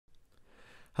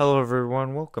Hello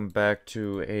everyone, welcome back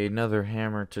to another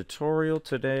hammer tutorial.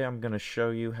 Today I'm going to show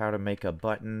you how to make a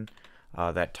button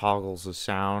that toggles a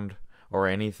sound or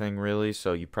anything really.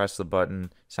 So you press the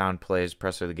button, sound plays,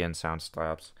 press it again, sound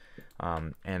stops.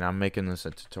 And I'm making this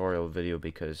a tutorial video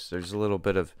because there's a little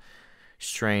bit of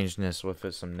strangeness with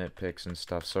it, some nitpicks and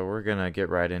stuff. So we're going to get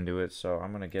right into it. So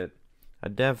I'm going to get a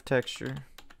dev texture.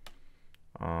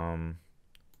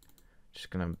 Just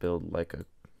going to build like a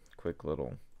quick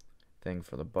little thing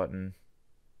for the button.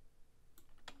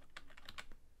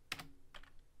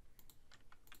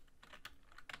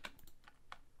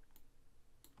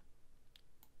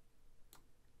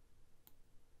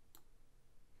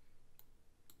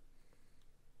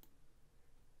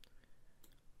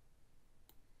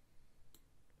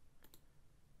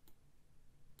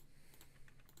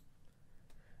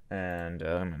 And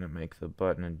I'm going to make the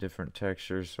button a different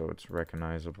texture so it's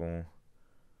recognizable.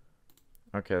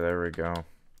 Okay, there we go.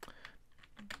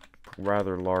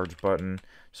 Rather large button.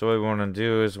 So what we want to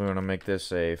do is we want to make this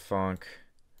a funk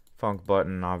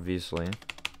button, obviously.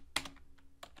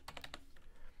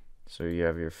 So you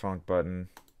have your funk button.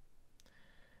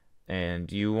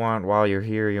 And you want, while you're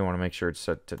here, you want to make sure it's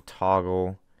set to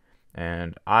toggle.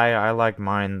 And I like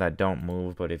mine that don't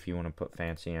move, but if you want to put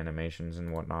fancy animations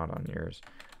and whatnot on yours,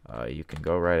 you can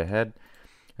go right ahead.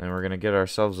 And we're going to get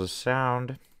ourselves a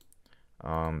sound.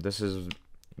 This is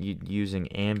using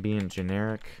ambient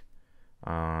generic.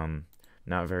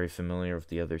 Not very familiar with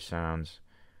the other sounds.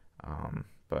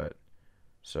 But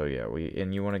so yeah,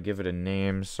 and you want to give it a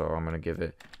name, so I'm going to give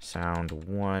it sound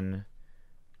 1.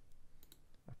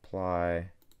 Apply.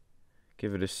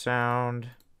 Give it a sound.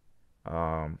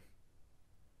 There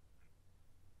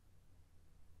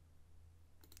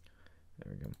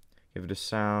we go. Give it a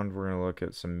sound. We're going to look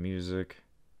at some music.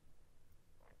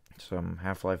 Some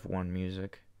Half-Life 1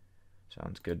 music.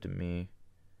 Sounds good to me.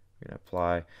 We're going to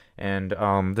apply. And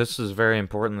this is very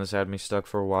important. This had me stuck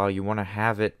for a while. You want to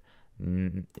have it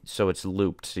so it's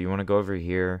looped. So you want to go over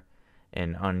here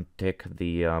and untick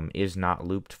the is not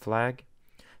looped flag.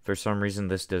 For some reason,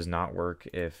 this does not work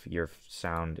if your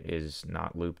sound is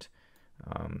not looped.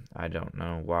 I don't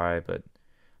know why, but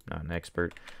I'm not an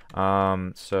expert.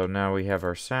 So now we have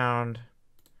our sound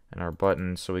and our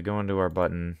button. So we go into our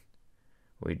button.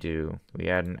 We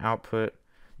add an output,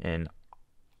 and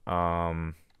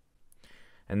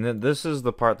then this is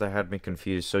the part that had me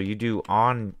confused. So you do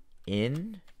on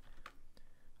in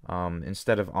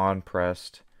instead of on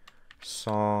pressed.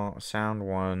 Sound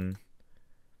 1.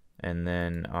 And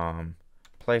then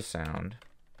play sound.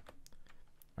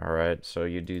 Alright, so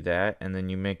you do that, and then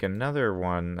you make another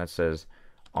one that says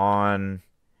on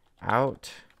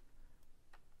out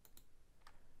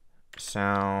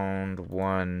sound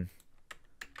 1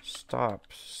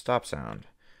 stop sound.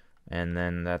 And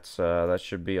then that's that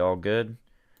should be all good.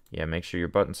 Yeah, make sure your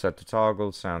button's set to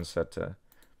toggle, sound set to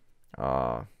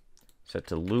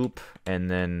loop,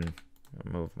 and then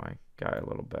I'll move my guy a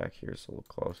little back here, it's a little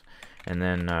close. And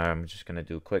then I'm just gonna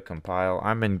do a quick compile.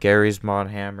 I'm in Gary's mod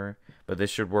hammer, but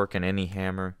this should work in any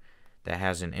hammer that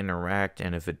has an interact,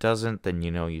 and if it doesn't, then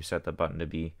you set the button to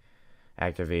be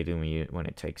activated when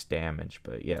it takes damage.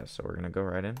 But yeah, so we're gonna go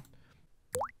right in.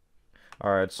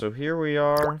 Alright, so here we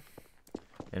are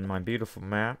in my beautiful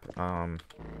map.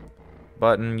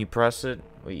 Button, you press it,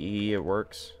 it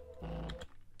works.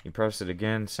 You press it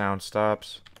again, sound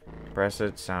stops. Press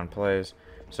it, sound plays.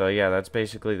 So yeah, that's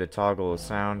basically the toggle of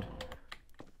sound.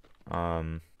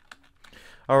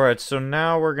 Alright, so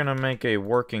now we're gonna make a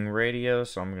working radio.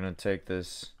 So I'm gonna take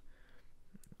this.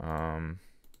 My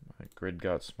grid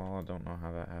got small. I don't know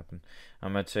how that happened.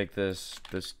 I'm gonna take this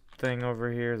thing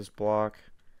over here, this block.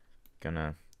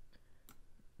 Gonna,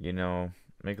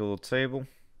 make a little table.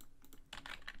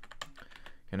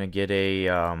 Gonna get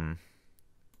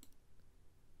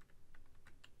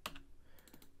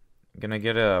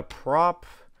a prop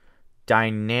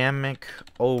dynamic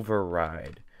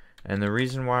override. And the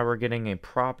reason why we're getting a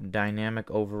prop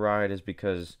dynamic override is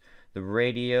because the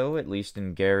radio, at least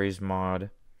in Gary's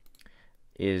mod,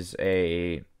 is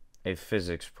a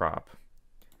physics prop.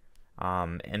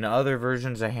 In other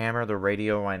versions of Hammer, the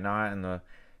radio might not, and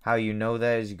how you know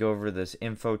that is you go over this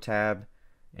info tab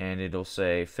and it'll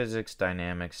say physics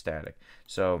dynamic static.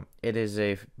 So it is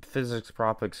a physics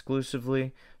prop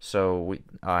exclusively, so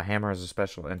Hammer has a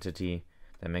special entity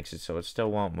that makes it so it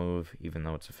still won't move even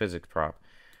though it's a physics prop.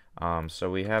 So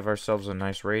we have ourselves a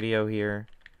nice radio here,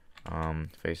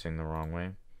 facing the wrong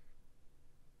way.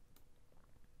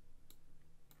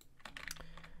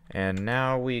 And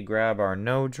now we grab our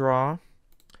no draw,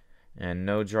 and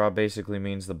no draw basically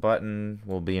means the button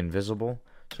will be invisible.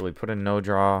 So we put a no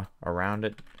draw around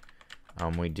it.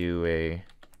 We do a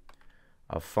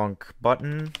a func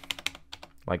button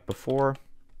like before.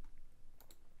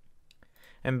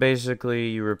 And basically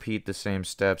you repeat the same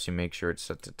steps. You make sure it's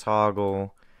set to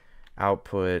toggle,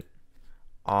 output,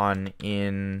 on,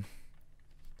 in.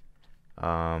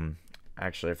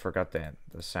 Actually I forgot the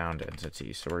sound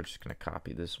entity, so we're just gonna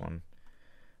copy this one,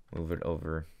 move it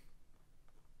over,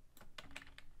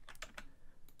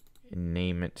 and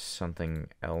name it something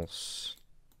else.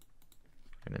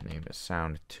 I'm gonna name it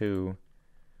sound 2.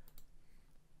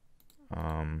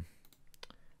 And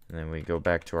then we go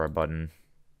back to our button,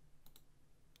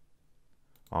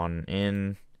 on,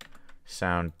 in,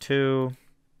 sound 2,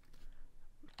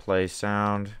 play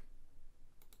sound,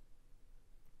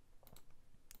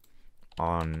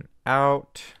 on,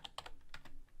 out,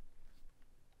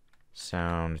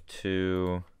 sound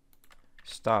 2,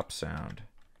 stop sound.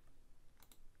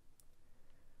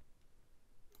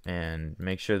 And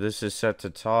make sure this is set to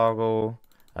toggle.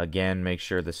 Again, make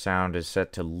sure the sound is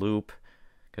set to loop,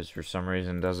 because for some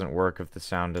reason it doesn't work if the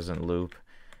sound doesn't loop.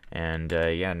 And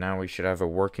yeah, now we should have a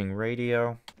working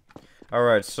radio.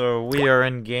 Alright, so we are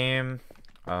in game.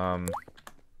 Go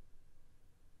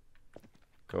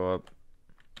up.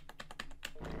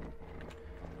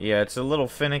 Yeah, it's a little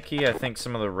finicky. I think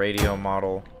some of the radio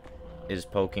model is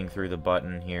poking through the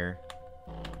button here.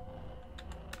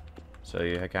 So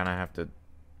you kind of have to...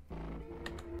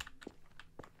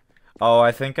 Oh,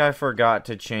 I think I forgot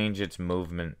to change its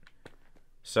movement.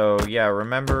 So, yeah,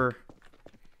 remember...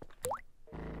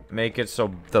 Make it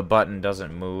so the button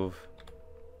doesn't move.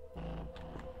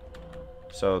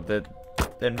 So, the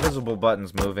invisible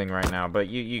button's moving right now, but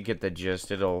you get the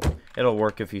gist. It'll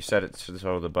work if you set it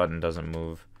so the button doesn't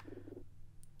move.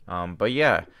 But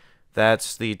yeah,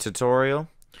 that's the tutorial.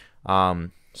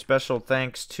 Special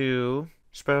thanks to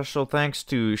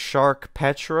Shark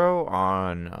Petro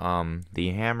on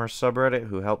the Hammer subreddit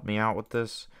who helped me out with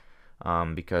this.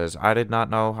 Because I did not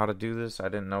know how to do this. I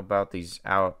didn't know about these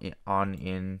out, on,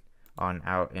 in, on,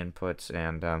 out inputs,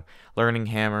 and learning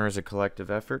Hammer is a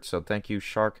collective effort. So thank you,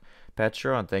 Shark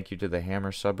Petro, and thank you to the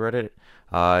Hammer subreddit.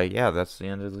 Yeah, that's the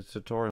end of the tutorial.